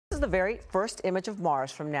the very first image of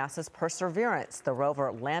Mars from NASA's Perseverance. The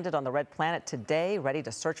rover landed on the red planet today, ready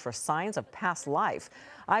to search for signs of past life.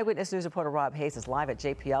 Eyewitness News reporter Rob Hayes is live at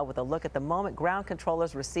JPL with a look at the moment ground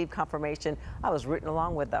controllers received confirmation. I was rooting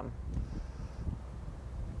along with them.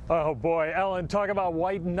 Oh boy, Ellen, talk about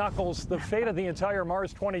white knuckles. The fate of the entire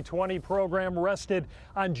Mars 2020 program rested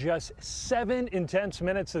on just 7 intense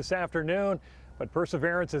minutes this afternoon. But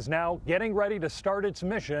Perseverance is now getting ready to start its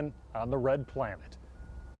mission on the red planet.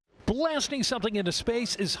 Blasting something into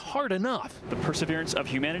space is hard enough. The perseverance of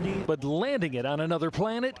humanity. But landing it on another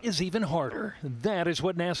planet is even harder. That is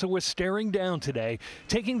what NASA was staring down today,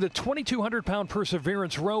 taking the 2,200-pound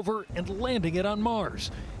Perseverance rover and landing it on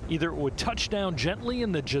Mars. Either it would touch down gently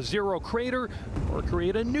in the Jezero crater or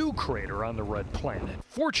create a new crater on the red planet.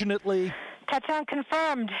 Fortunately, touchdown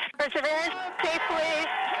confirmed. Perseverance safely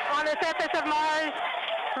on the surface of Mars,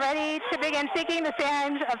 ready to begin seeking the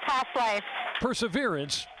signs of past life.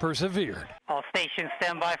 Perseverance persevered. All stations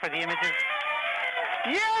stand by for the images.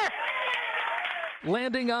 Yes!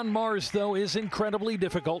 Landing on Mars, though, is incredibly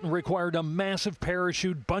difficult and required a massive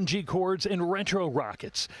parachute, bungee cords, and retro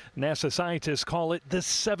rockets. NASA scientists call it the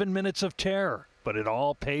 7 minutes of terror. But it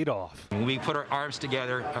all paid off. When we put our arms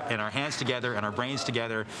together and our hands together and our brains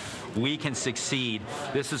together, we can succeed.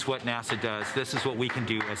 This is what NASA does. This is what we can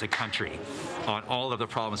do as a country. On all of the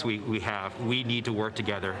problems we have, we need to work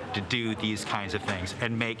together to do these kinds of things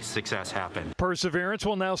and make success happen. Perseverance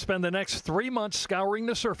will now spend the next 3 months scouring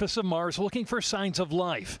the surface of Mars looking for signs of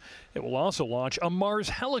life. It will also launch a Mars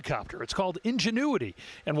helicopter. It's called Ingenuity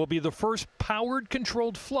and will be the first powered,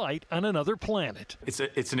 controlled flight on another planet.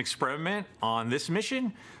 It's an experiment on this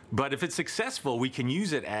mission, but if it's successful, we can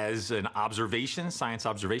use it as an science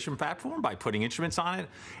observation platform by putting instruments on it,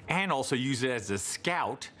 and also use it as a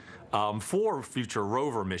scout for future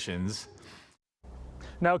rover missions.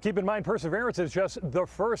 Now, keep in mind, Perseverance is just the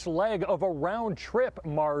first leg of a round-trip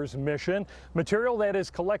Mars mission. Material that is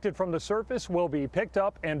collected from the surface will be picked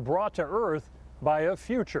up and brought to Earth by a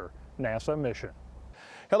future NASA mission.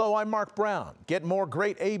 Hello, I'm Mark Brown. Get more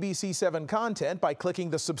great ABC7 content by clicking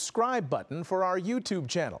the subscribe button for our YouTube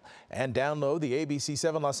channel. And download the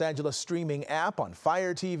ABC7 Los Angeles streaming app on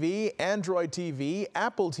Fire TV, Android TV,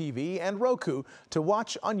 Apple TV, and Roku to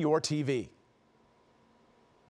watch on your TV.